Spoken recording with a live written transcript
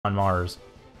on Mars.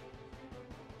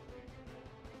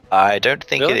 I don't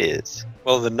think Really? it is.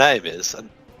 Well, the name is. I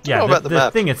don't Yeah, know about the the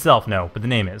map. thing itself, no, but the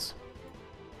name is.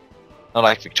 Not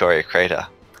like Victoria Crater.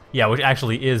 Yeah, which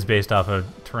actually is based off a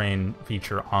terrain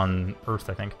feature on Earth,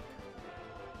 I think.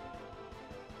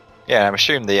 Yeah, I'm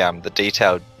assuming the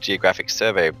detailed geographic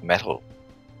survey of metal.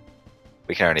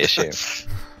 We can only assume.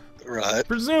 Right.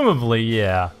 Presumably,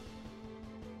 yeah.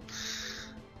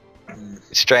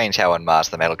 It's strange how on Mars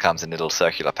the metal comes in little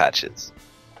circular patches.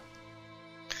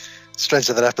 Strange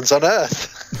that that happens on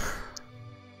Earth.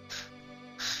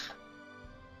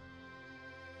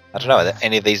 I don't know, are there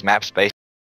any of these maps based?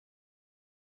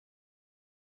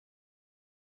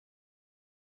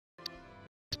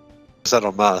 Is that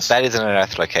on Mars? That isn't an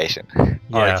Earth location.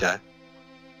 Yeah, Okay.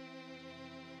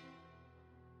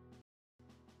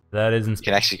 that isn't. You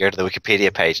can actually go to the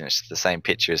Wikipedia page and it's the same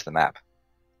picture as the map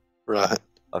Right.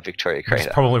 of Victoria That's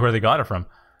Crater. probably where they got it from.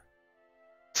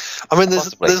 I mean,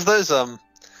 Possibly. there's those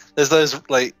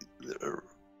like,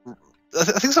 I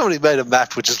think somebody made a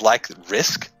map which is like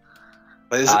Risk.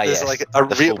 There's Yes, like a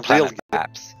the real, full planet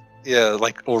maps. yeah,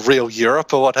 like or real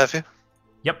Europe or what have you.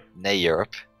 Yep, Near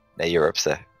Europe. Near Europe's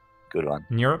a good one.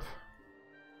 in Europe.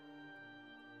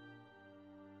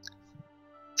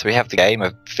 So we have the game,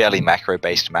 a fairly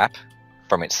macro-based map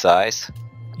from its size.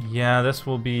 Yeah, this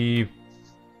will be,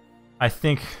 I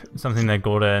think, something that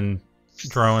Godde and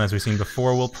Drone, as we've seen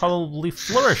before, will probably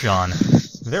flourish on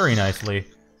very nicely.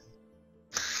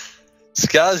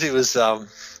 Skasi was a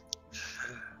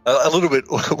little bit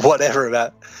whatever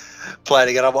about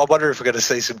playing it. I wonder if we're going to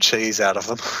see some cheese out of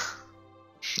them.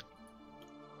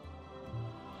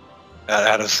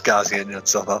 out of Skasi and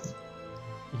Yogzototh.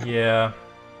 Yeah,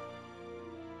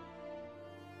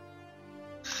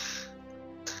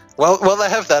 Well, they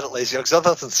have that at least.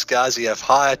 Yogzototh and Skasi have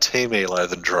higher team elo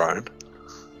than Drone.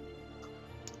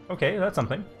 okay, that's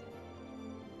something.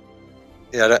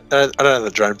 Yeah, I don't know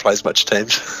that Drone plays much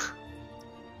teams.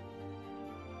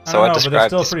 I So don't I know, but they're described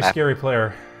still a this pretty map. scary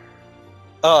player.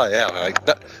 Oh yeah,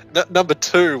 like number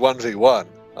 2 1v1.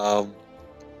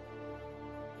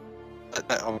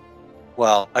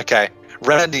 Well, okay.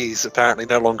 Randy's apparently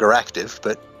no longer active,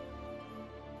 but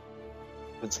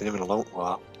I haven't seen him in a long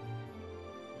while.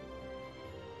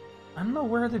 I don't know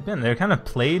where they've been. They kind of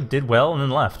played, did well, and then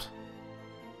left.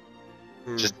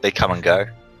 Just they come and go.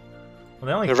 Well,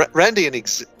 they only Yeah, Randy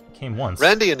and came once.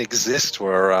 Randy and Exist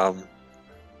were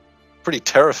pretty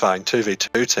terrifying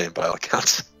 2v2 team by all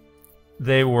accounts.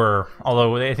 They were,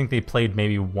 although I think they played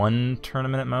maybe one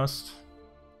tournament at most.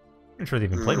 I'm sure they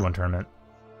even played one tournament.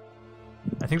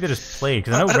 I think they just played,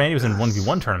 because I know Randy was in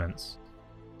 1v1 tournaments,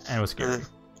 and it was scary.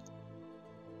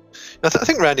 I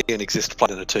think Randy and Exist played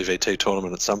in a 2v2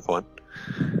 tournament at some point.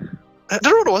 I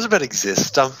don't know what it was about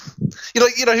Exist. You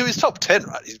know, he was top 10,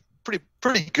 right? He's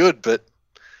pretty good, but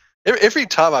every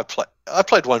time I played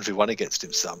 1v1 against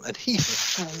him and he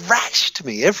thrashed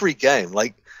me every game.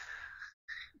 Like,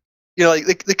 you know,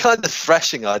 like the kind of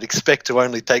thrashing I'd expect to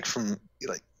only take from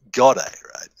like Godde,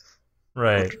 right?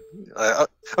 Right. I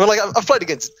mean, like I've played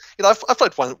against, you know, I've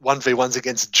played 1v1s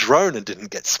against Drone and didn't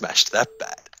get smashed that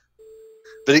bad.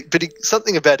 But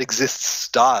something about Exist's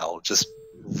style just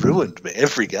ruined me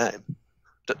every game.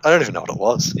 I don't even know what it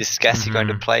was. Is Skasi going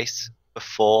to place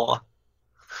before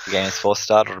the game is forced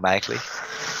start automatically?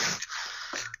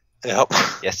 Yep.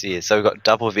 Yes, he is. So we've got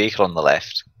double vehicle on the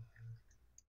left.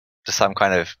 To some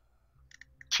kind of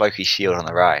Cloaky shield on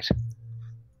the right.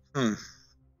 Hmm.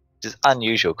 Which is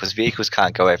unusual because vehicles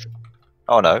can't go every...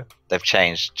 Oh no, they've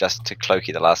changed just to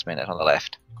Cloaky the last minute on the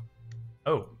left.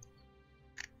 Oh.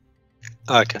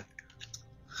 Okay.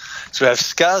 So we have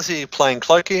Skasi playing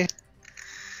Cloaky,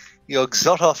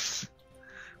 Yogzototh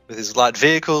with his light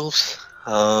vehicles,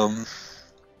 Drone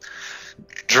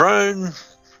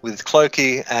with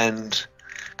Cloaky, and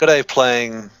Godde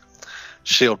playing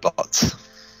Shield Bots.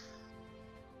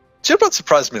 Shield Bots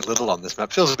surprised me a little on this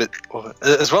map. Feels a bit,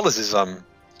 as well as his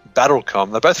battle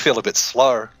comm. They both feel a bit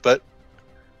slow, but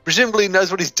presumably he knows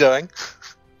what he's doing.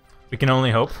 We can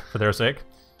only hope, for their sake.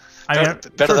 I mean,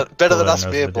 better sure than Godde us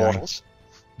knows mere what they're doing. mortals.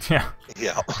 Yeah.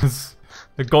 Yeah.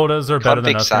 The Goddes are better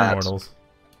than Convict us side. mortals.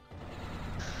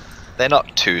 They're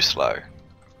not too slow.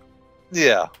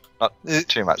 Yeah. Not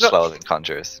too much No. slower than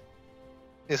Conjurers.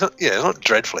 It's not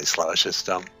dreadfully slow. It's just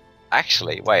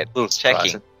Actually, wait, little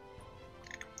checking. surprising.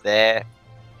 They're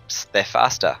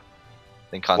faster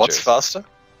than Conjurers. What's faster?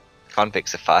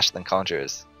 Convicts are faster than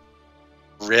Conjurers.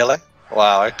 Really?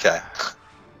 Wow. Okay.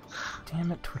 Damn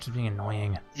it, Twitch is being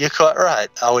annoying. You're quite right.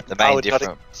 The main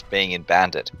difference being in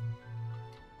Bandit.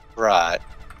 Right.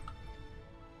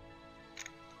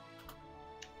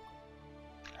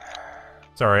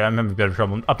 Sorry, I'm having a bit of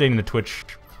trouble. I'm updating the Twitch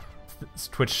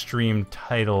stream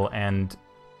title, and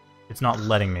it's not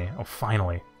letting me. Oh,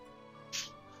 finally.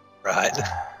 Right. The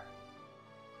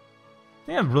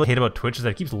thing I really hate about Twitch is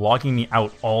that it keeps logging me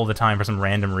out all the time for some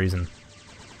random reason.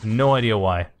 No idea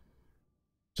why.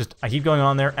 Just, I keep going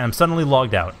on there, and I'm suddenly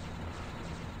logged out.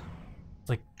 It's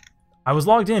like, I was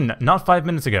logged in not 5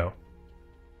 minutes ago.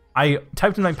 I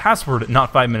typed in my password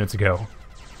not 5 minutes ago.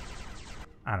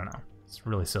 I don't know. It's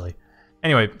really silly.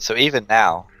 Anyway. So even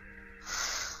now,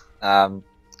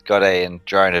 Godde and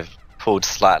Drone have pulled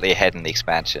slightly ahead in the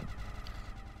expansion.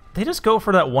 They just go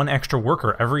for that one extra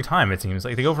worker every time, it seems.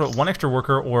 Like, they go for one extra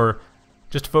worker, or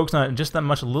just focus on it just that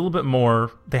much, a little bit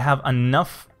more. They have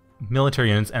enough military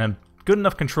units and a good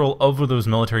enough control over those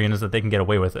military units that they can get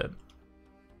away with it.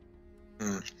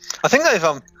 I think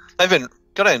they've been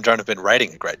Godde and Drone have been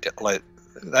raiding a great deal. Like,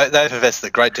 they've invested a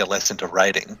great deal less into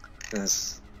raiding.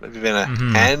 There's maybe been a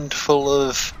handful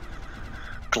of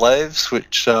glaives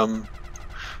which Drone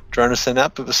has sent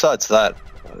out, but besides that,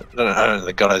 I don't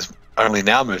think Godde's only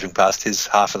now moving past his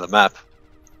half of the map.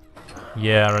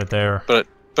 Yeah, right there. But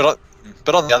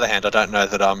on the other hand, I don't know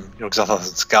that Yogzototh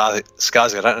and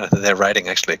Skasi, I don't know that their raiding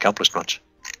actually accomplished much.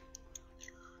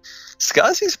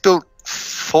 Skasi's built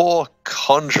 4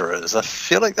 conjurers. I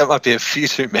feel like that might be a few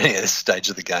too many at this stage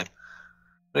of the game.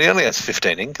 But he only has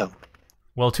 15 income.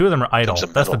 Well, 2 of them are idle.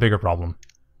 That's the bigger problem.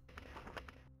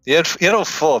 He had all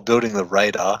 4 building the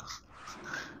radar.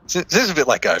 This is a bit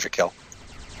like overkill.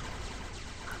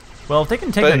 Well, if they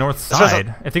can take the north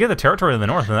side, if they get the territory of the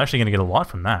north, then they're actually going to get a lot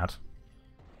from that.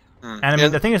 And I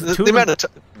mean, the thing is,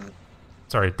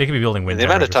 sorry, they could be building wind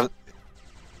generators.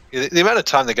 The amount of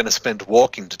time they're going to spend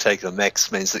walking to take the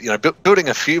mechs means that building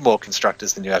a few more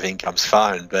constructors than you have income's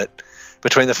fine, but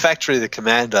between the factory, the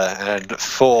commander, and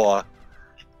 4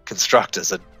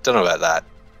 constructors, I don't know about that.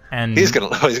 And he's going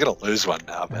to lose one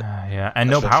now. But yeah, and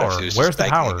no power. Where's the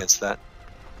power? Against that.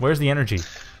 Where's the energy?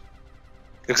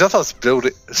 Because I thought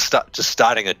it's just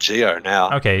starting a geo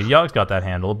now. Okay, Yog's got that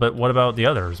handled, but what about the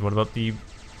others? What about the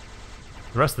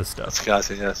rest of this stuff?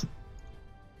 Skasi, yes.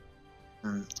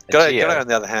 Godde, on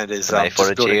the other hand, is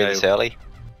just building a early.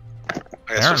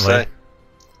 I guess we'll say.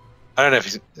 I don't know if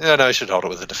he's... No, he should hold it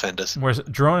with the defenders. Whereas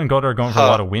Drone and Godde are going for a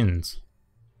lot of wins.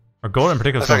 Or Godde in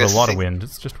particular is going for a lot of wind.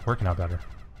 It's just working out better.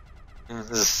 There's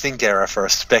a sync error for a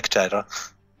spectator.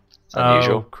 It's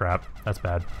unusual. Oh, crap. That's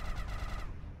bad.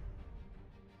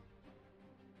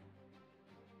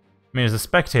 I mean, as a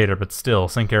spectator, but still,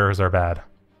 sync errors are bad.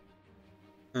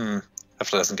 Hopefully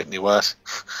it doesn't get any worse.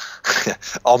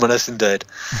 Ominous indeed.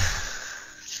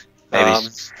 Maybe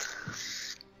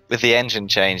with the engine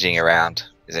changing around,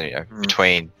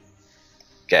 between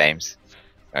games,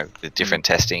 the different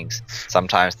testings,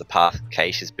 sometimes the path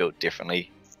cache is built differently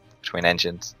between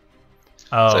engines.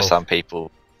 Oh. So some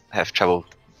people have trouble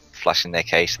flushing their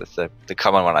cache. That's the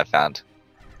common one I found.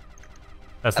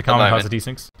 That's the common cause of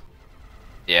desyncs?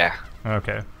 Yeah.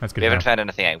 Okay, that's good. We haven't found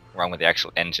anything wrong with the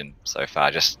actual engine so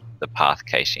far, just the path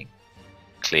caching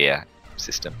clear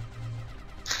system.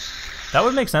 That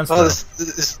would make sense. Well,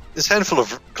 this handful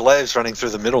of glaives running through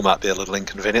the middle might be a little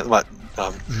inconvenient.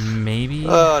 Maybe.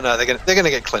 Oh no, they're gonna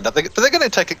get cleaned up. But they're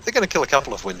gonna kill a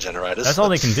couple of wind generators. That's all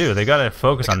they can do. They got to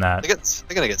focus on that. They're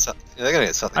gonna get something. They're gonna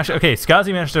get something. Actually, okay,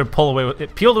 Skasi managed to pull away with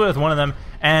it, peeled away with one of them,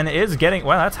 and is getting.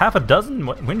 Wow, that's half a dozen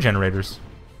wind generators.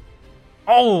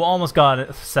 Oh, almost got a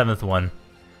 7th one,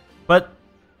 but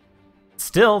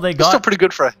still they got. Still pretty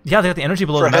good for. Yeah, they got the energy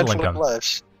below the metal income.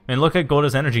 Glaives. I mean, look at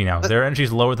Godde's energy now. Their energy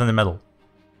is lower than the metal.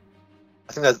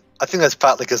 I think that's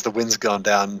partly because the wind's gone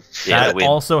down. Yeah, that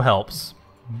also helps.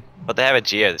 But they have a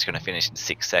geo that's going to finish in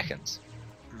 6 seconds,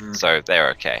 so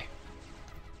they're okay.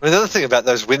 I mean, the other thing about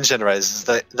those wind generators is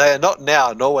they are not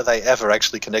now, nor were they ever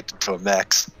actually connected to a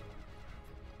max.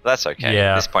 That's okay.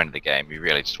 Yeah. At this point of the game, you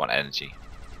really just want energy.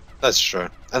 That's true,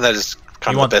 and they're just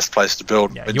kind of the best place to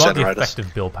build wind you want generators. the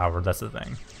effective build power. That's the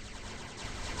thing.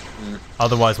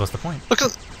 Otherwise, what's the point? Look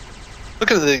at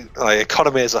the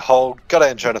economy as a whole. Godde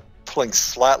and Drone pulling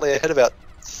slightly ahead, about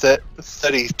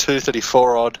 32,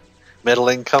 34 odd metal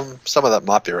income. Some of that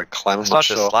might be reclaimed. It's not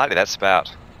just slightly. That's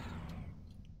about.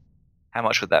 How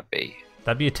much would that be?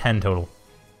 That'd be a 10 total.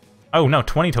 Oh no,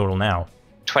 20 total now.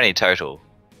 20 total.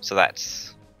 So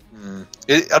that's. I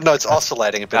don't know. It's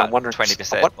oscillating a bit. I'm wondering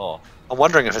 20% more. I'm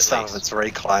wondering if it's some of it's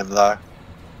reclaim though.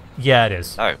 Yeah, it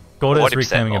is. Oh, Godde is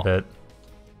reclaiming a bit.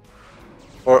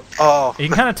 Or you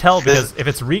can kind of tell because if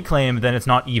it's reclaimed, then it's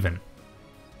not even.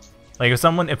 Like if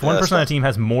one person on a team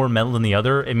has more metal than the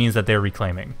other, it means that they're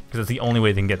reclaiming because it's the only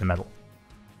way they can get the metal.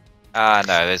 No,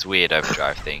 there's weird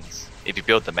overdrive things. If you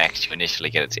build the max, you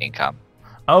initially get its income.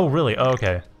 Oh, really? Oh,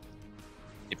 okay.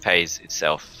 it pays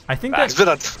itself. I think back.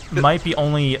 that might be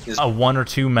only a 1 or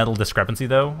 2 medal discrepancy,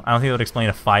 though. I don't think it would explain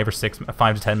a 5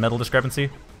 to 10 medal discrepancy.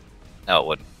 No, it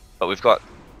wouldn't. But we've got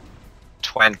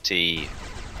 20.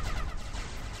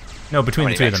 No, between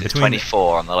the two of them. Between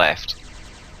 24 on the left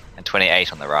and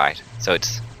 28 on the right. So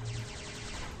it's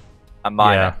a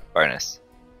minor bonus.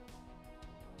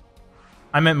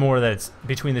 I meant more that it's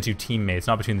between the two teammates,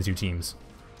 not between the two teams.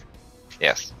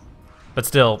 Yes. But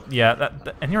still, yeah,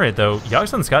 and you're right, though.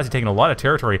 Yogzototh and Skasi taking a lot of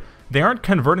territory. They aren't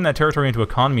converting that territory into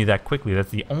economy that quickly.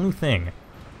 That's the only thing.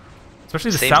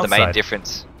 Especially the south side. The main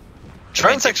difference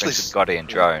Drones actually... Godde and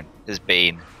Drone has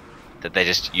been that they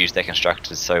just use their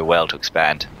constructors so well to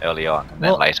expand early on and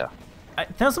then later.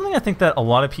 That's something I think that a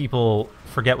lot of people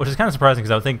forget, which is kind of surprising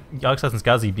because I would think Yogzototh and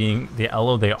Skasi, being the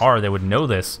LO they are, they would know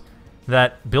this,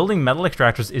 that building metal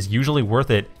extractors is usually worth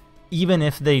it even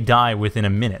if they die within a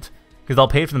minute. Because they'll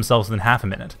pay for themselves within half a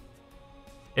minute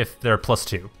if they're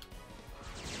 +2.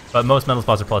 But most metal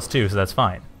spots are +2, so that's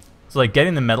fine. So like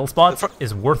getting the metal spots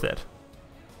is worth it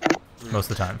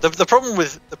most of the time. The problem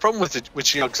with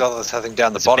which Yogzototh is having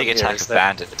down the bottom here is that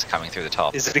bandit that's coming through the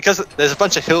top. Is because there's a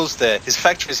bunch of hills there. His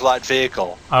factory's light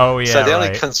vehicle. Oh yeah. So the only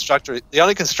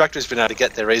constructor who's been able to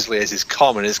get there easily is his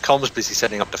comm, and his comm's busy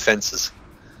setting up defenses.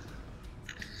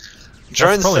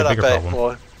 Drones set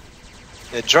up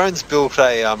Drones built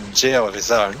a geo of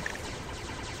his own,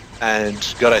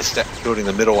 and Godde's building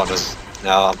the middle one as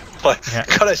now.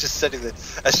 Godde's just setting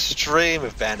a stream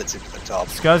of bandits into the top.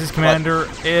 Skasi's commander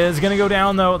is going to go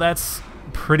down, though. That's a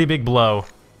pretty big blow.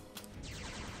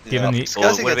 Given the it would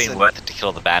have been worth it to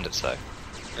kill the bandits, though.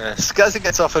 Skasi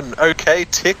gets off an okay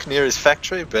tick near his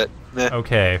factory, but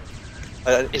okay.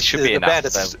 It should be enough.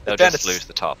 They'll just lose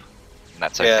the top, and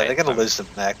that's okay. Yeah, they're going to lose the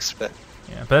max, but.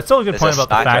 Yeah, but that's still a good point about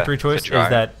the factory choice, is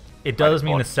that it does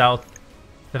mean the south...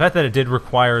 The fact that it did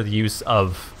require the use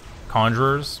of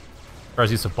conjurers, or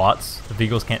use of bots, the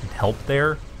vehicles can't help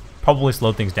there, probably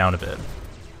slowed things down a bit.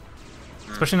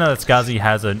 Especially now that Skasi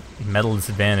has a metal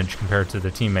disadvantage compared to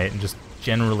their teammate, and just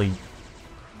generally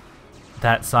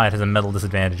that side has a metal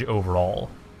disadvantage overall.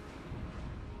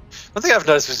 One thing I've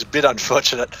noticed is a bit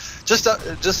unfortunate. Just up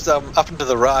and to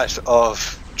the right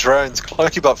of Drone's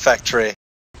Cloaky bot factory,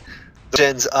 the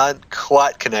gens aren't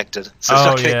quite connected, so he's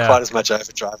not getting quite as much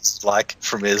overdrive as like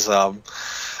from his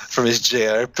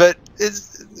geo. But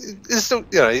it's still,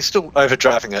 he's still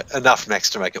overdriving enough mechs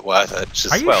to make it worth it.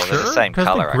 Just, are you sure? They're the same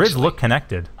color. The grids look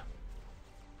connected.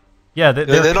 Yeah,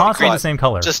 they're constantly the same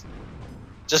color. Just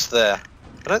there.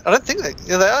 I don't think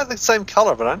they are the same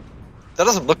color, but that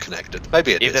doesn't look connected.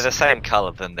 Maybe it is. If they're the same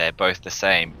color, then they're both the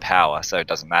same power, so it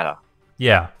doesn't matter.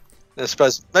 Yeah. I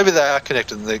suppose maybe they are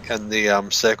connected, and the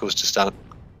circles just aren't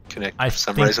connected for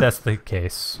some reason. I think that's the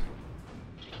case.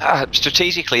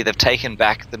 Strategically, they've taken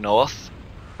back the north.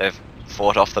 They've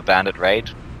fought off the bandit raid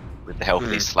with the help of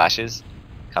these slashes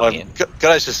coming in.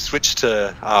 Godde's just switched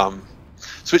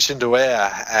into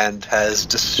air and has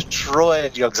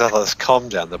destroyed Yogzototh's comm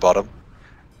down the bottom.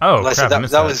 Oh, crap,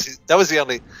 that was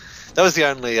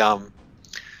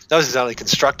his only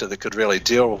constructor that could really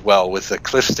deal well with the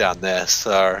cliffs down there.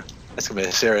 So that's gonna be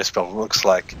a serious problem. Looks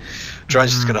like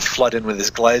Drone's just gonna flood in with his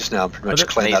glaives now and pretty much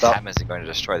clean that up. These hammers are going to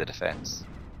destroy the defense.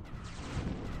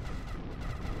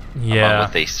 Yeah. Along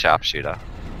with the sharpshooter.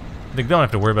 They don't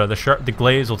have to worry about it. The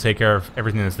glaives will take care of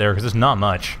everything that's there because there's not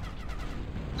much.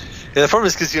 Yeah, the problem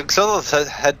is because Yogzototh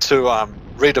had to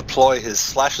redeploy his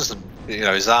slashes and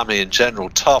his army in general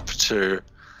top to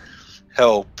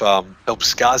help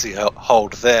Skasi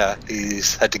hold there.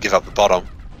 He's had to give up the bottom.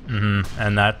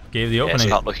 And that gave the opening. It's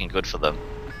not looking good for them.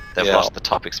 They've lost the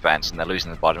top expansion. They're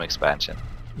losing the bottom expansion.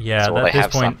 Yeah, so while they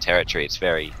have some territory, it's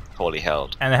very poorly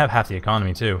held. And they have half the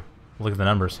economy too. Look at the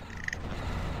numbers.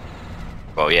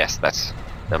 Well, yes,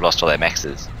 they've lost all their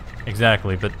mexes.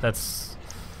 Exactly, but that's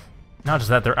not just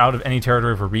that. They're out of any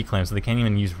territory for reclaim, so they can't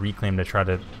even use reclaim to try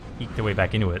to eke their way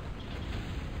back into it.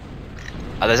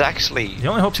 There's actually the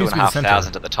only hope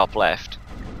 2,500 at the top left.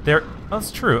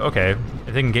 That's true. Okay,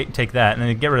 if they can take that and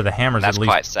then get rid of the hammers, that's at least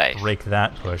quite safe. Break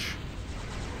that push.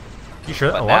 You sure?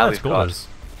 A lot of that's Golde's.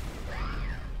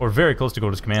 Or very close to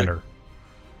Golde's commander.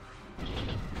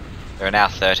 There are now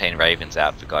 13 Ravens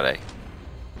out for Godde.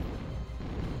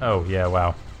 Oh yeah!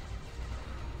 Wow.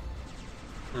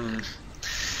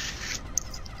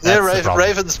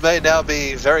 Ravens may now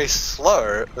be very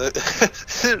slow.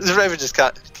 The Raven just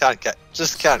can't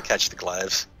catch the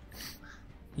glaives.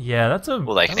 Yeah, that's a.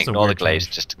 Well, they can ignore the glaives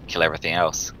just to kill everything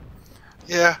else.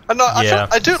 Yeah,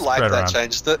 I do like that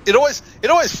change. It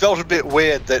always felt a bit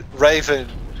weird that Raven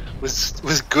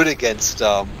was good against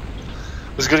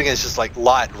just like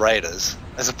light raiders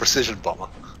as a precision bomber.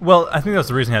 Well, I think that's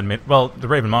the reason he had made. Well, the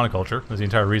Raven monoculture was the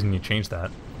entire reason you changed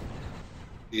that.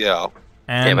 Yeah.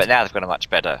 And Yeah, but now they've got a much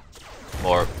better,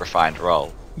 more refined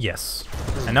role. yes.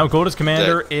 And now Godde's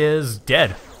commander is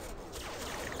dead.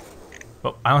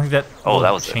 But I don't think that.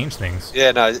 That was change things.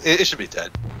 Yeah, no, it should be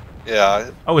dead.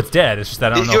 Yeah. Oh, it's dead. It's just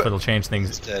that I don't know if it'll change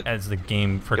things as the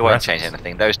game progresses. It won't change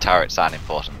anything. Those turrets aren't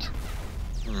important.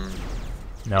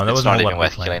 No, that It's wasn't not a even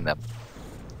worth killing them.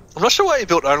 I'm not sure why you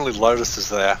built only Lotuses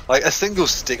there. Like, a single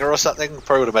stinger or something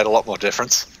probably would have made a lot more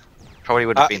difference. Probably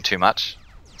would have been too much.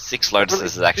 6 Lotuses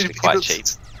is actually quite cheap.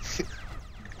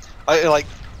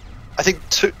 I think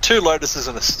two Lotuses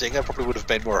and a stinger probably would have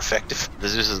been more effective. The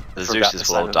Zeus's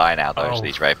will all die now, though, to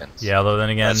these Ravens. Yeah, although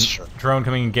then again, drone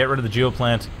coming and get rid of the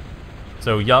geoplant.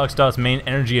 So Yogzototh's main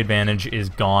energy advantage is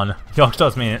gone.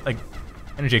 Yogzototh's main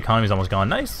energy economy is almost gone.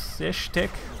 Nice-ish tick,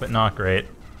 but not great.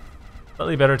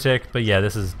 Slightly better tick, but yeah,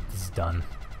 this is done.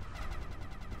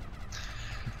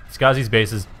 Skasi's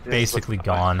base is basically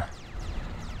gone.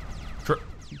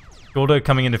 Godde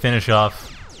coming in to finish off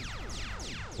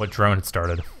what drone had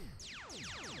started.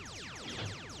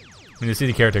 I mean, you see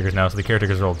the caretakers now, so the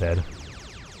caretakers are all dead.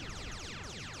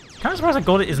 Kind of surprised that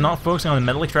Godde is not focusing on the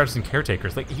metal extractors and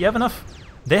caretakers. Like, you have enough.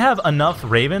 They have enough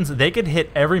Ravens. They could hit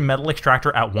every metal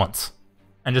extractor at once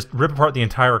and just rip apart the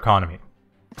entire economy.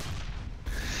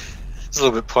 It's a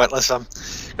little bit pointless.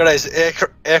 Godde's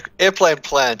airplane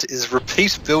plant is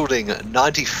repeat building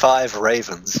 95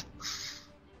 Ravens.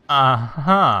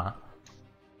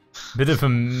 Bit of a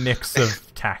mix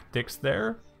of tactics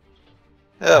there.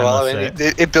 Yeah, well, I mean,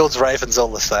 it builds Ravens all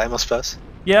the same, I suppose.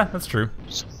 Yeah, that's true.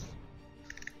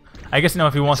 I guess,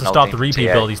 if he wants to stop the repeat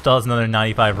build, he still has another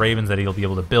 95 Ravens that he'll be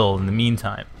able to build in the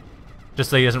meantime. Just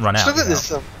so he doesn't run out. Look at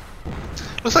this.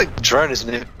 Looks like Drone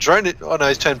isn't. Oh no,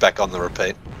 he's turned back on the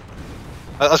repeat.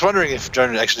 I was wondering if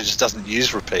Drone actually just doesn't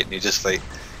use repeat and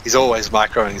he's always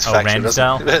microing his faction. Random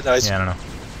style? No, yeah, I don't know.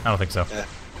 I don't think so. Yeah.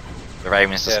 The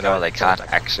Ravens just know they can't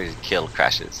actually kill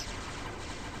crashes.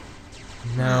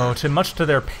 No, much to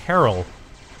their peril.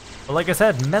 But like I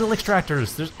said, metal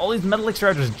extractors. There's all these metal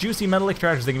extractors, juicy metal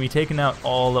extractors that can be taken out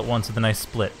all at once with a nice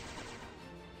split.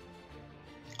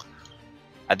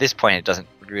 At this point, it doesn't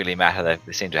really matter that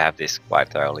they seem to have this quite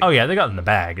thoroughly. Oh yeah, they got it in the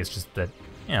bag. It's just that,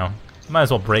 might as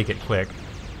well break it quick.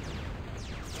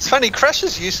 It's funny,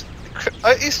 crashes used.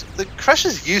 The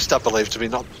crashes used, I believe, to be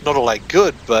not all that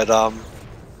good, but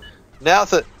now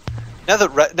that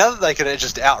they can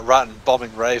just outrun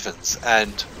bombing Ravens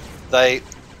and they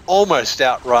almost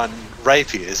outrun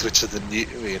rapiers, which are the new,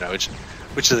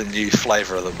 which are the new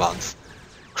flavor of the month.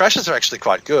 Crashes are actually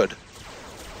quite good.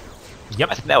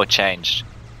 Yep. I think they were changed.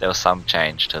 There was some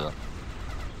change to them.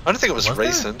 I don't think it was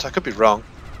recent. I could be wrong.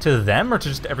 To them or to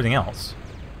just everything else?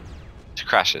 To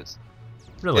crashes.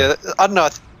 Really? Yeah, I don't know.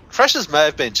 Crashes may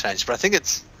have been changed, but I think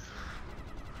it's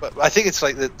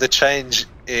like the change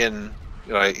in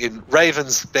in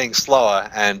Ravens being slower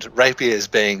and rapiers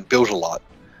being built a lot.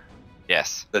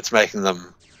 Yes. That's making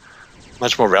them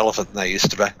much more relevant than they used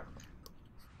to be.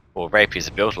 Well, rapiers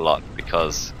are built a lot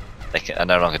because they are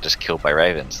no longer just killed by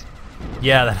Ravens.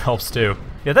 Yeah, that helps too.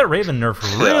 Yeah, that Raven nerf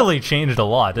really changed a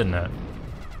lot, didn't it?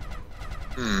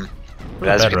 But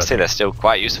as you can see, they're still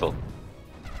quite useful.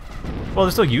 Well,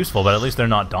 they're still useful, but at least they're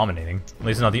not dominating. At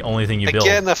least it's not the only thing you build.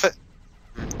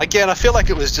 Again, I feel like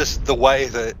it was just the way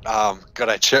that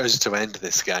Godde chose to end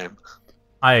this game.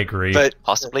 I agree.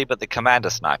 Possibly, but the commander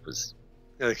snipe was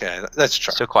that's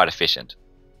true. Still quite efficient.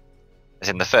 As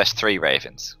in the first 3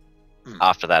 Ravens.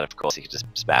 After that, of course, he could just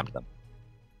spam them.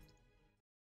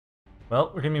 Well,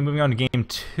 we're going to be moving on to game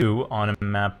 2 on a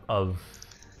map of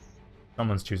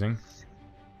someone's choosing.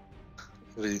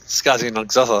 Skasi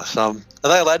Yogzototh. Are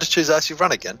they allowed to choose Icy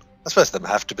Run again? I suppose they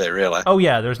have to be, really. Oh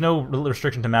yeah, there's no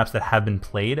restriction to maps that have been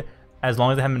played, as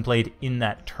long as they haven't been played in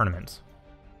that tournament.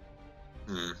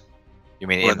 You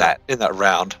mean in that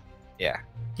round? Yeah.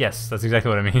 Yes, that's exactly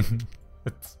what I mean.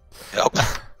 Yep.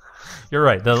 You're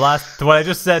right. What I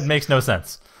just said makes no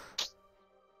sense.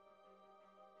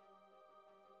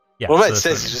 Yeah, well, what it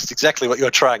says is just exactly what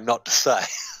you're trying not to say.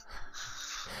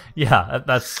 Yeah,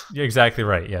 that's you're exactly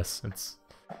right. Yes, that's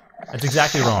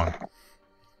exactly wrong.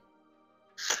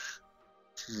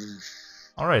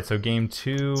 All right, so game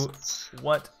 2.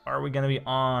 What are we going to be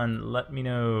on? Let me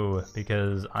know,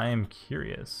 because I am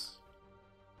curious.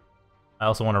 I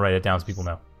also want to write it down so people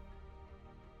know.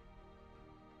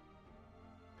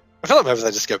 I feel like maybe they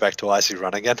just go back to Icy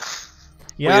Run again.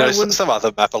 Yeah, well, some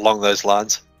other map along those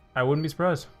lines. I wouldn't be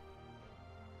surprised.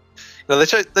 They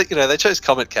chose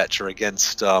Comet Catcher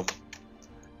against Snuggle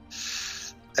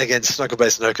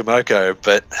Base and Okomoko,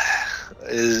 but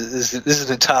this is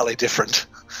an entirely different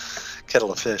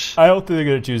kettle of fish. I don't think they're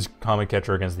going to choose Comet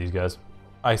Catcher against these guys.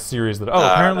 I seriously...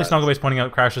 Oh, apparently Snugglebase pointing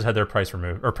out Crashes had their price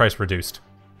removed, or price reduced.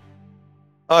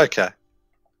 Okay.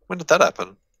 When did that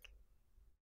happen?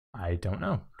 I don't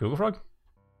know. GoogleFrog?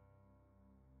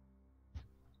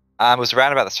 It was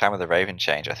around about the time of the Raven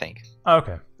change, I think. Oh,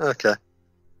 okay. Okay.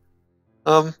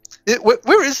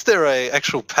 Where is there a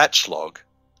actual patch log?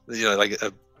 You know, like,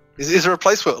 is there a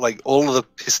place where like all of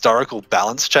the historical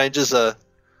balance changes are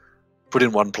put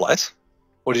in one place,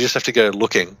 or do you just have to go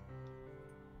looking?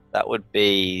 That would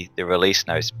be the release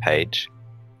notes page.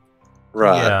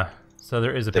 Right. Yeah. So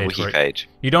there is a The page wiki for it. page.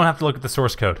 You don't have to look at the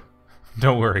source code.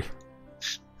 Don't worry.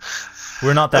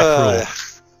 We're not that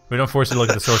cruel. We don't force you to look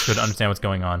at the source code to understand what's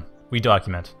going on. We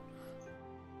document.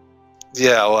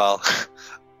 Yeah. Well.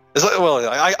 It's like, well,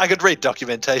 I could read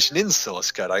documentation in source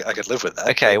code. I could live with that.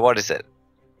 Okay, what is it?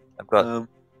 I've got.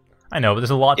 I know, but there's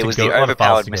a lot to go. It was the a lot of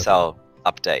files overpowered to go missile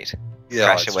update.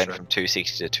 Yeah, Crasher went true. from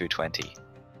 260 to 220. through.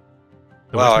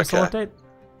 The Wow, which missile okay. update?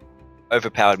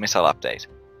 Overpowered missile update.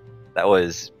 That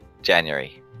was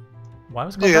January. Why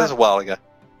was it Yeah, called that was that? a while ago.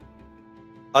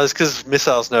 Oh, it's because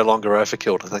missiles no longer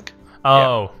overkilled, I think.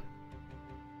 Oh.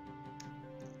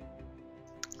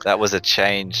 That was a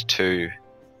change to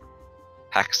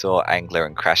Hacksaw, Angler,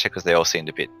 and Crasher because they all seemed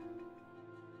a bit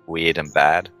weird and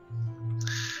bad.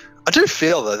 I do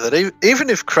feel though that even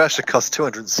if Crasher costs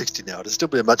 260 now, it'd still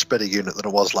be a much better unit than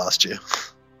it was last year,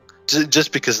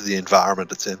 just because of the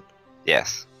environment it's in.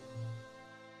 Yes.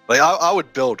 Like I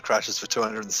would build Crashers for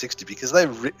 260 because they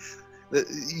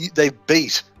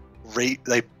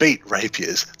beat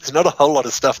rapiers. There's not a whole lot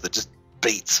of stuff that just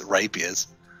beats rapiers.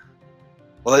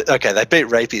 Well, okay, they beat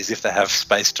rapiers if they have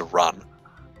space to run.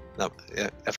 No, yeah,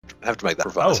 have to make that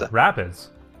Oh, proviso. Rapids.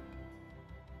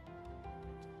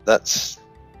 That's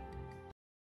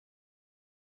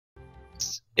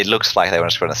It looks like they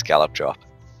want to run a scallop drop.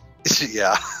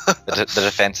 yeah. The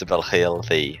defensible heal,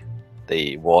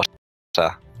 the water.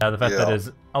 Yeah, the fact that Yeah.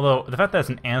 is... Although, the fact that it's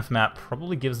an Anth map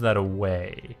probably gives that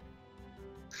away.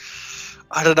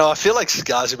 I don't know. I feel like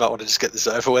Skasi might want to just get this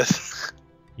over with.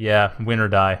 Yeah, win or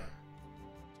die.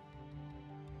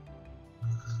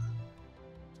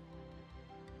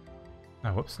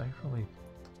 Oh, whoops, I probably...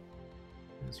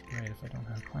 It's right if I don't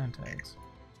have clan tags.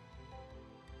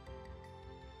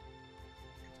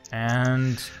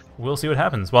 And we'll see what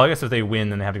happens. Well, I guess if they win,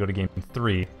 then they have to go to game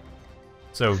 3.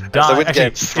 So die. win Actually,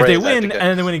 game if 3, they they have win to go- and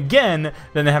then they win again,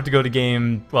 then they have to go to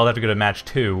game. Well, they have to go to match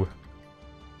 2.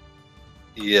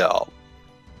 Yeah.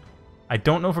 I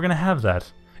don't know if we're gonna have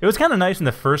that. It was kind of nice in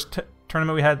the first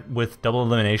tournament we had with double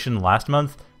elimination last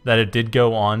month that it did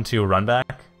go on to a run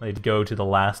back. They'd go to the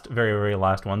last, very, very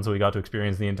last one, so we got to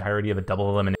experience the entirety of a double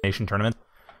elimination tournament.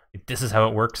 This is how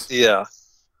it works. Yeah.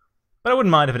 But I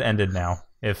wouldn't mind if it ended now.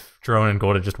 If Drone and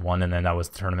Godde just won and then that was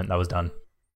the tournament, that was done.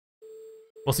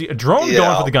 We'll see. A Drone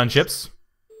going for the Gunships.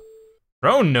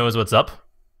 Drone knows what's up.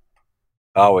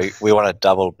 Oh, we want a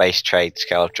double base trade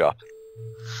scallop drop.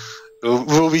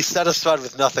 We'll be satisfied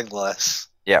with nothing less.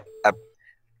 Yep.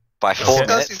 By 4 Okay.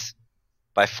 minutes.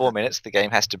 By 4 minutes, the game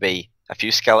has to be a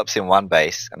few scallops in one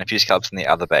base and a few scallops in the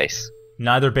other base.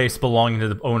 Neither base belonging to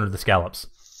the owner of the scallops.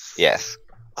 Yes.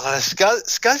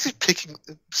 Skasi's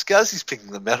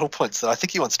picking the metal points, though. I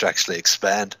think he wants to actually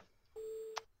expand.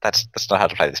 That's not how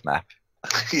to play this map.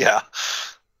 Yeah.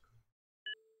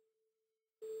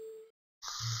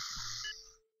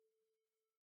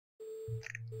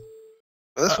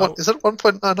 Is that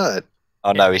 1.98?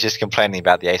 Oh no, he's just complaining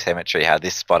about the asymmetry, how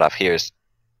this spot up here is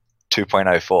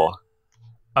 2.04.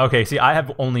 Okay, see, I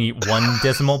have only 1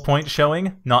 decimal point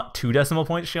showing, not 2 decimal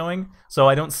points showing, so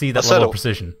I don't see that So level of do-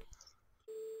 precision.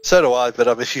 So do I, but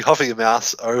if you hover your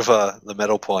mouse over the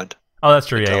metal point, Oh, that's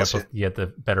true, It yeah, tells you get the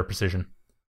better precision.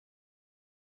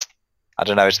 I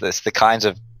don't know, it's the kinds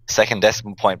of second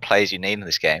decimal point plays you need in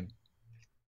this game.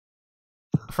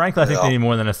 Frankly, I think Yeah. they need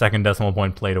more than a second decimal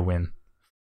point play to win.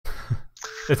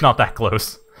 It's not that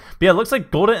close. But yeah, it looks like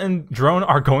Godde and Drone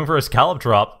are going for a scallop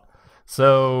drop.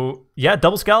 So, yeah,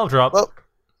 double scallop drop. well,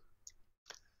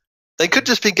 they could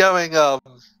just be going.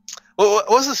 What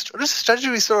was the strategy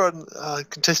we saw on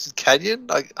Contested Canyon?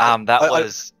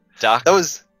 Was duck That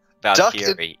was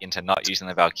Valkyrie into not using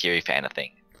the Valkyrie for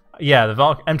anything. Yeah,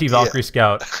 the empty Valkyrie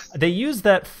Scout. They used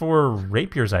that for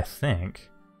rapiers, I think.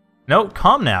 No,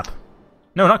 Comnap.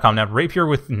 No, not Comnap. Rapier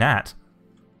with Nat.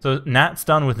 So Nat's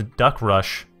done with Duck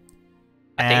Rush.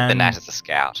 I think the and Nat is a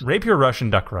scout. Rapier Rush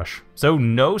and Duck Rush. So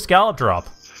no scallop drop.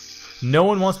 No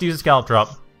one wants to use a scallop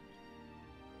drop.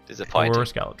 Disappointing. Or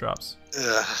scallop drops.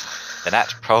 The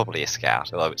Nat's probably a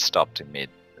scout, although it stopped in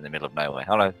the middle of nowhere.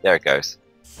 Oh no, there it goes.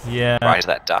 Yeah. Right into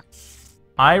that duck.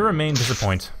 I remain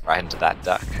disappointed. Right into that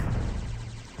duck.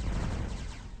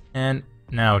 And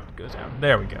now it goes down.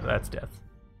 There we go. That's death.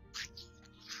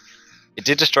 It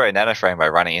did destroy a nanoframe by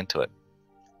running into it.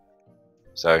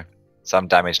 So, some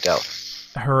damage dealt.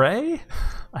 Hooray?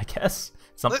 I guess.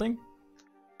 Something?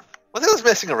 One thing I was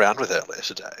messing around with earlier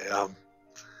today,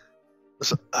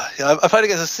 I played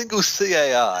against a single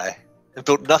CAI and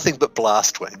built nothing but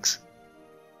blast wings.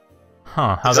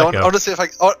 Huh, how'd So that go? I want to see if I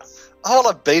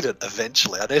beat it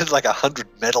eventually. I needed like 100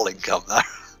 metal income though.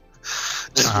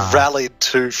 Just rallied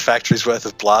 2 factories worth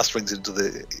of blast wings into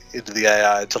the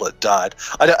AI until it died.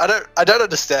 I don't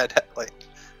understand. Like,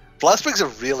 blast wings are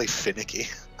really finicky.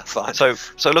 I find. So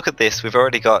look at this. We've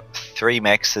already got 3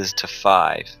 mexes to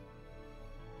 5.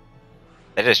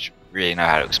 They just really know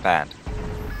how to expand.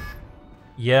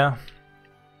 Yeah.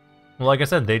 Well, like I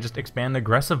said, they just expand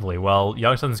aggressively, while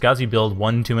Yogzototh and Skasi build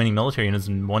 1 too many military units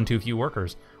and 1 too few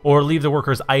workers. Or leave the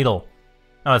workers idle.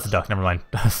 Oh, that's a duck, never mind.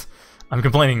 I'm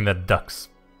complaining that ducks.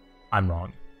 I'm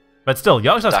wrong. But still,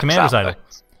 Yogzototh's commander's idle.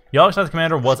 Yogzototh's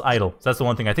commander was idle. So that's the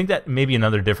one thing. I think that may be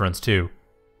another difference, too.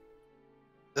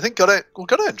 I think Godde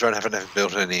and Drone haven't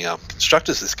built any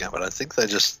constructors this game, but I think they're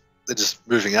just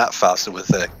moving out faster with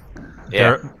their...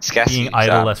 Yeah, they're being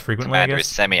idle less frequently, I commander guess.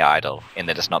 is semi-idle, and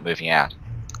they're just not moving out.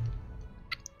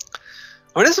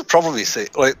 I mean, it's a problem you see.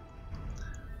 Like,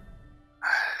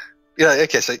 you know,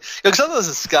 okay, so Yogzototh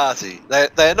and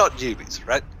Skasi, they are not newbies,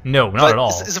 right? No, not Like, at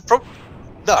all. It's a problem.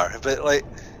 No, but like,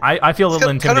 I feel a little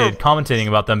intimidated kind of, commentating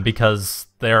about them because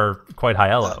they're quite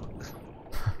high elo.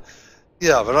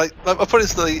 Yeah, but my point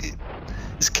is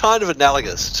it's kind of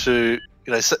analogous to,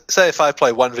 you know, say if I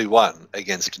play 1v1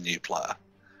 against a new player,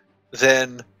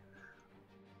 then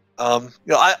you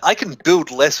know, I can build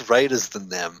less raiders than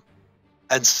them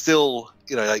and still,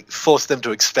 you know, like force them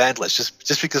to expand less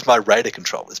just because my raider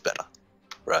control is better,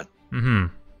 right? Mm-hmm.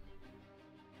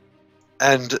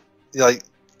 And you know,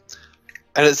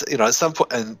 and it's, you know, at some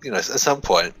point,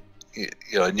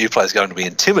 you know, a new player is going to be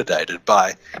intimidated by,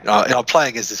 you know, I'm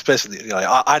playing against this person. You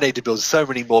know, I need to build so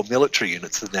many more military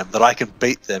units than them that I can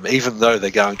beat them, even though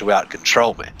they're going to out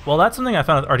control me. Well, that's something I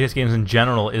found with RTS games in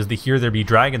general is the here there be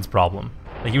dragons problem.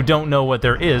 Like, you don't know what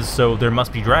there is, so there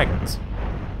must be dragons.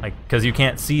 Like, because you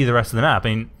can't see the rest of the map. I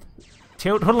mean,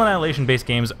 Total Annihilation-based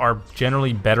games are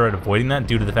generally better at avoiding that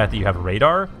due to the fact that you have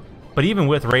radar. But even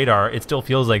with radar, it still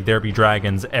feels like there be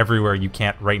dragons everywhere you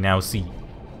can't right now see.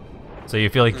 So you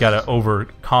feel like you gotta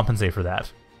overcompensate for that.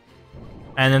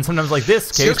 And then sometimes, like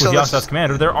this case with Yogzototh's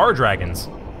commander, there are dragons.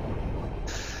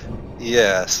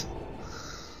 Yes.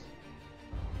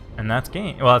 And that's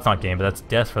game. Well, that's not game, but that's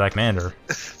death for that commander.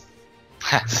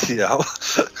 Yeah.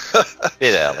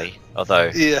 Bit early,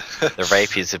 although Yeah. the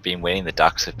rapiers have been winning, the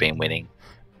ducks have been winning.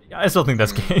 I still think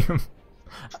that's game.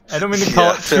 I don't mean to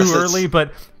call it too early,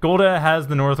 but Godde has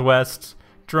the northwest.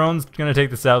 Drone's gonna take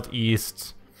the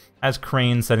southeast. Has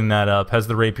Crane setting that up. Has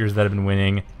the rapiers that have been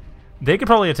winning. They could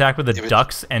probably attack with the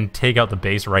ducks and take out the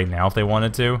base right now if they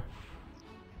wanted to.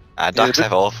 Ducks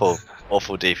have awful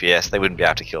DPS. They wouldn't be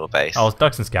able to kill a base. Oh, it's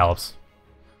ducks and scallops.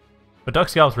 But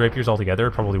ducks, scallops, rapiers all together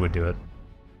probably would do it.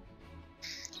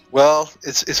 Well,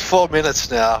 it's 4 minutes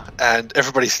now, and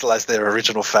everybody still has their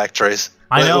original factories.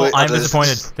 I know. I'm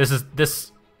disappointed.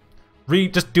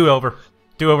 Just do it over.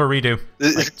 Do over. Redo.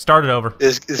 Like, start it over.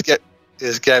 His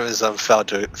game has failed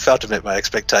to meet my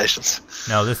expectations.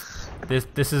 No, this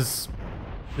is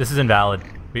invalid.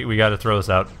 We got to throw this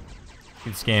out.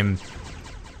 This game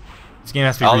has to be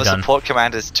redone. The support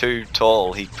commander's too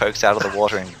tall. He pokes out of the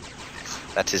water, and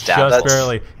that's his down. Just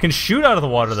barely. Can shoot out of the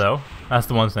water though. That's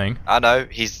the one thing. I know.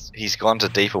 He's gone to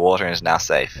deeper water and is now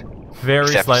safe. Very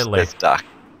slightly. Duck.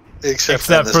 Except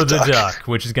for the duck,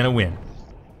 which is gonna win.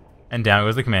 And down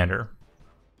goes the commander,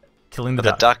 killing the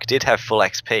duck. The duck did have full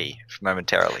XP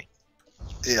momentarily.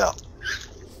 Yeah.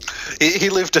 He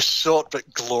lived a short but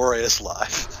glorious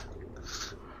life.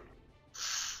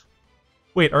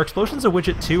 Wait, are explosions a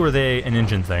widget too, or are they an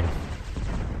engine thing?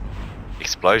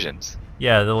 Explosions?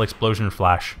 Yeah, the little explosion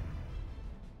flash.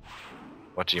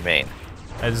 What do you mean?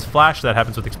 There's a flash that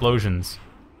happens with explosions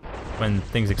when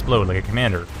things explode, like a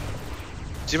commander.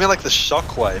 Do you mean like the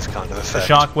shockwave kind of effect?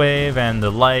 The shockwave and the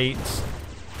light,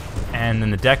 and then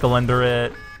the decal under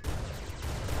it.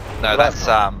 No, that's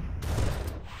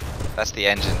the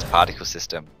engine's particle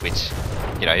system, which,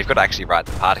 you know, you've got to actually write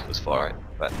the particles for it,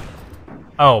 but...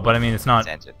 Oh, but I mean, it's not...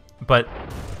 Engine. But,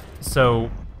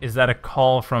 so, is that a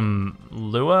call from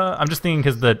Lua? I'm just thinking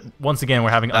because once again,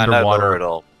 we're having underwater... No Lua at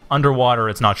all. Underwater,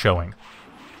 it's not showing.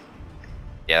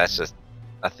 Yeah, that's just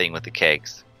a thing with the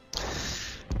kegs.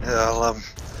 Yeah, well,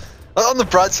 on the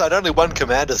bright side, only one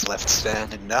commander's left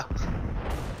standing now.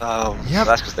 Yeah,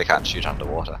 that's because they can't shoot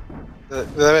underwater. But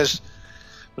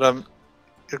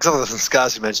Yogzototh and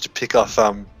Skasi managed to pick off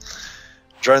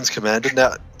Drone's commander.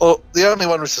 Now, the only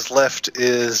one which is left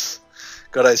is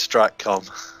Godde Strikecom.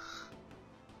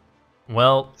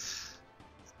 Well,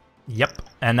 yep,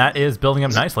 and that is building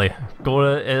up nicely.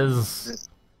 Godde is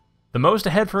the most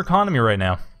ahead for economy right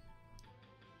now.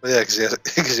 Well, yeah,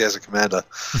 because he has a commander.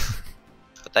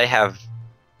 But they have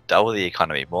double the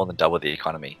economy, more than double the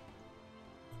economy.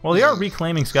 Well, they are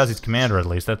reclaiming Skasi's commander at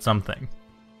least. That's something.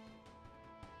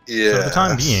 Yeah. So for the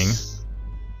time being,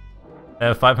 they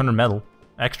have 500 metal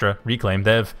extra reclaim.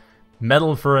 They have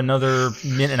metal for another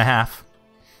minute and a half.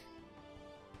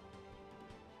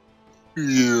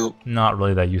 Yeah. Not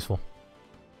really that useful.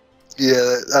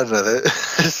 Yeah, I don't know.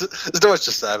 There's not much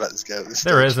to say about this game.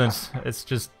 There isn't. It's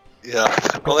just... Yeah.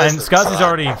 Well, and Skasi's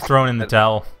already thrown in the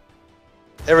towel.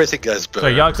 Everything goes boom. So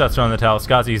Yogzototh's thrown in the towel.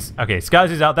 Skasi's... Okay,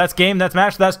 Skasi's out. That's game, that's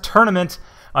match, that's tournament.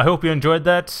 I hope you enjoyed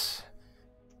that.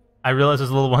 I realize it was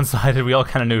a little one-sided. We all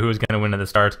kind of knew who was going to win at the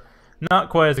start. Not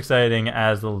quite as exciting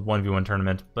as the 1v1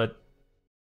 tournament, but...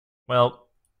 Well,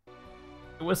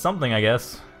 it was something, I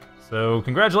guess. So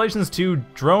congratulations to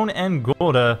Drone and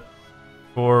Godde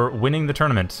for winning the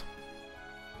tournament.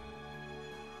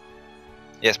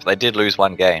 Yes, but they did lose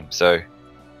one game, so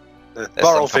there's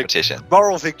some competition.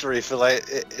 Moral victory for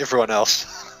everyone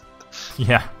else.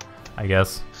 Yeah, I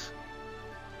guess.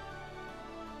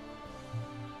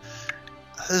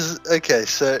 Okay,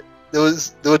 so there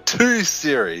were two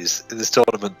series in this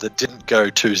tournament that didn't go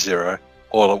 2-0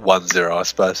 or 1-0, I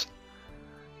suppose.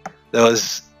 There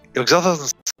was Yogzototh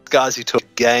and Skasi took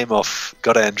a game off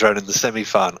Godde and Drone in the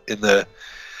semi-final, in the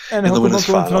winners'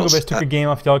 finals. And took a game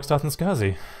off Yogzototh and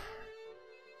Skasi.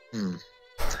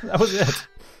 That was it.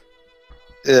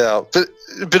 Yeah, but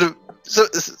a bit of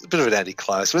an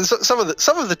anti-close. I mean, some of the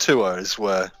 2-0s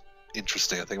were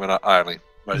interesting. I think I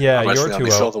mostly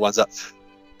only saw the ones that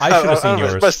I should have seen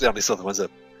yours. Mostly only saw the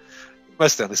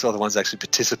ones I actually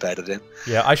participated in.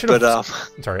 Yeah, I should have.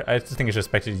 But sorry, I just think I should have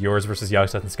expected yours versus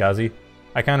Yogzototh and Skasi.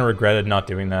 I kind of regretted not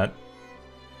doing that.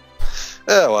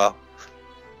 Yeah, well,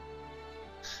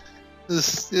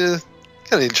 kind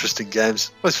of interesting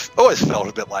games. Always felt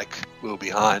a bit like we were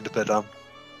behind, but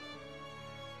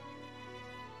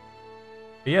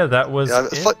yeah, that was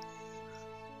it.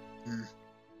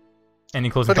 Any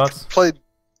closing thoughts?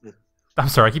 I'm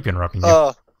sorry, I keep interrupting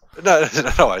you. No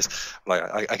worries.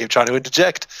 I keep trying to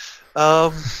interject.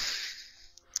 Well,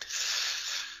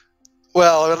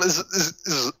 I mean,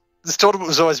 this tournament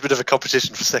was always a bit of a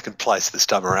competition for second place this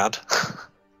time around.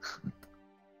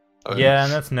 Yeah,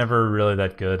 and that's never really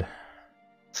that good.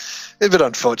 A bit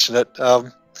unfortunate.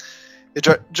 Drone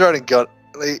and Godde,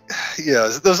 yeah,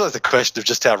 there was always the question of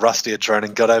just how rusty a Drone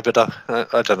and Godde, but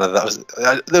I don't know.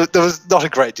 There was not a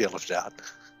great deal of doubt.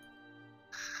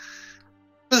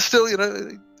 But still,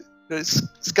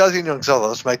 Skasi and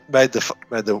Yogzototh made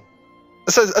the.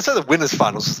 I'd say the winners'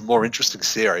 finals was the more interesting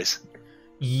series.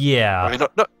 Yeah, I mean,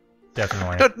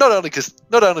 definitely. Not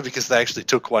only because they actually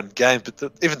took one game, but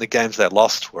even the games they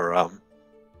lost were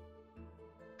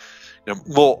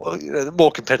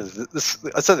more competitive.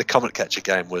 I'd say the Comet Catcher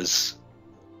game was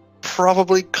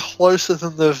probably closer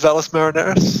than the Valles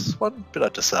Marineris one, but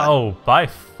I'd just say. Oh, by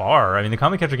far. I mean, the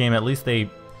Comet Catcher game, at least they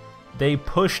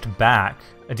pushed back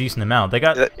a decent amount.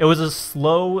 It was a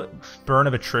slow burn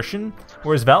of attrition,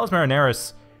 whereas Valles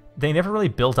Marineris, they never really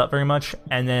built up very much,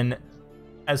 and then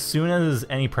as soon as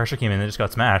any pressure came in, they just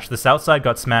got smashed. The south side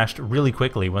got smashed really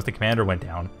quickly once the commander went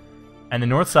down, and the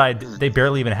north side, they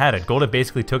barely even had it. Godde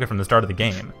basically took it from the start of the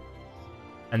game,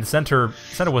 and the center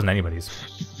wasn't anybody's.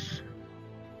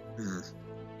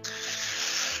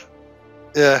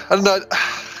 Yeah, I don't know.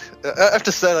 I have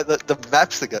to say, like, the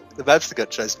maps that got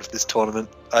chosen for this tournament,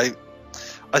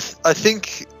 I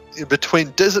think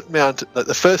between Desert Mountain, like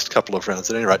the first couple of rounds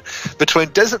at any rate, between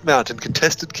Desert Mountain,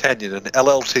 Contested Canyon, and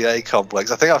LLTA Complex,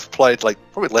 I think I've played like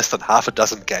probably less than half a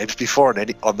dozen games before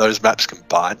on those maps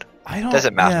combined.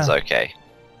 Desert Mountain's okay.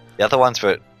 The other ones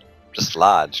were just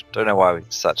large. Don't know why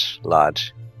such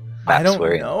large maps I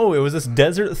don't know. It was this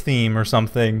desert theme or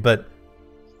something, but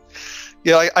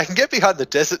yeah, I can get behind the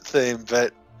desert theme,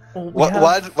 but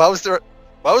why was there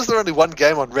only one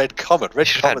game on Red Comet? Red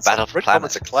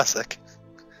Comet's a classic.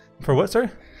 For what, sorry?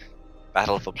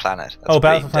 Battle for Planet.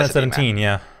 Battle for Planet 17,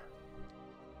 yeah.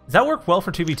 Does that work well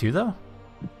for 2v2, though?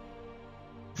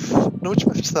 No, which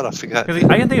match is that? I forgot. Because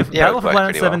I can think of Battle for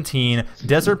Planet 17,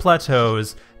 Desert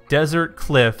Plateaus, Desert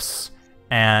Cliffs,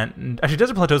 and... Actually,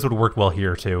 Desert Plateaus would work well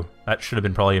here, too. That should have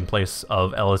been probably in place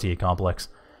of LSE Complex.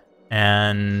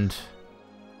 And...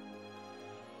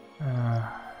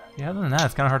 yeah, other than that,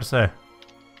 it's kind of hard to say.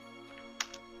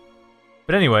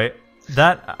 But anyway,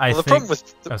 That I Well, think.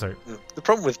 the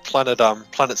problem with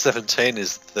Planet 17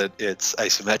 is that it's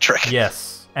asymmetric.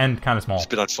 Yes, and kind of small. It's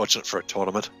been unfortunate for a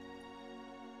tournament.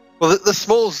 Well, the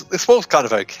small's kind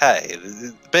of okay.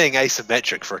 Being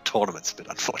asymmetric for a tournament's a bit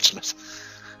unfortunate.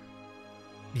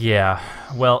 Yeah.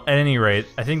 Well, at any rate,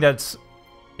 I think that's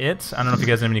it. I don't know if you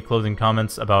guys have any closing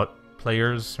comments about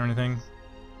players or anything.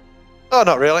 Oh,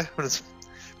 not really. But it's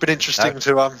been interesting to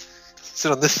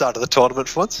sit on this side of the tournament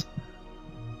for once.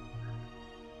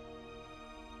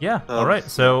 Yeah, alright,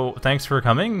 so thanks for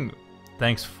coming.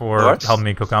 Thanks for helping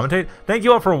me co-commentate. Thank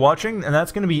you all for watching, and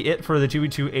that's going to be it for the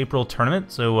 2v2 April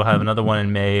tournament. So we'll have another one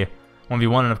in May,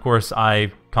 1v1, and of course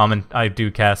I do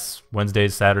casts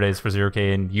Wednesdays, Saturdays for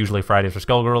 0K, and usually Fridays for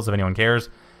Skullgirls, if anyone cares.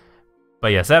 But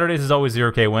yeah, Saturdays is always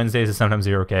 0K, Wednesdays is sometimes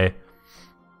 0K.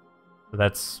 So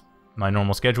that's my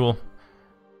normal schedule.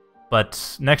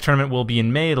 But next tournament will be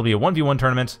in May, it'll be a 1v1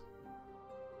 tournament.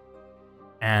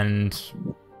 And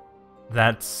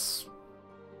that's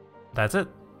it.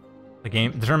 The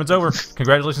tournament's over.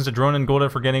 Congratulations to Drone and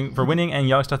Godde for winning, and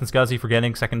Yogzototh and Skasi for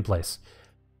getting second place.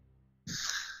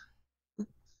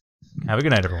 Have a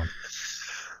good night, everyone.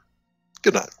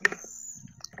 Good night.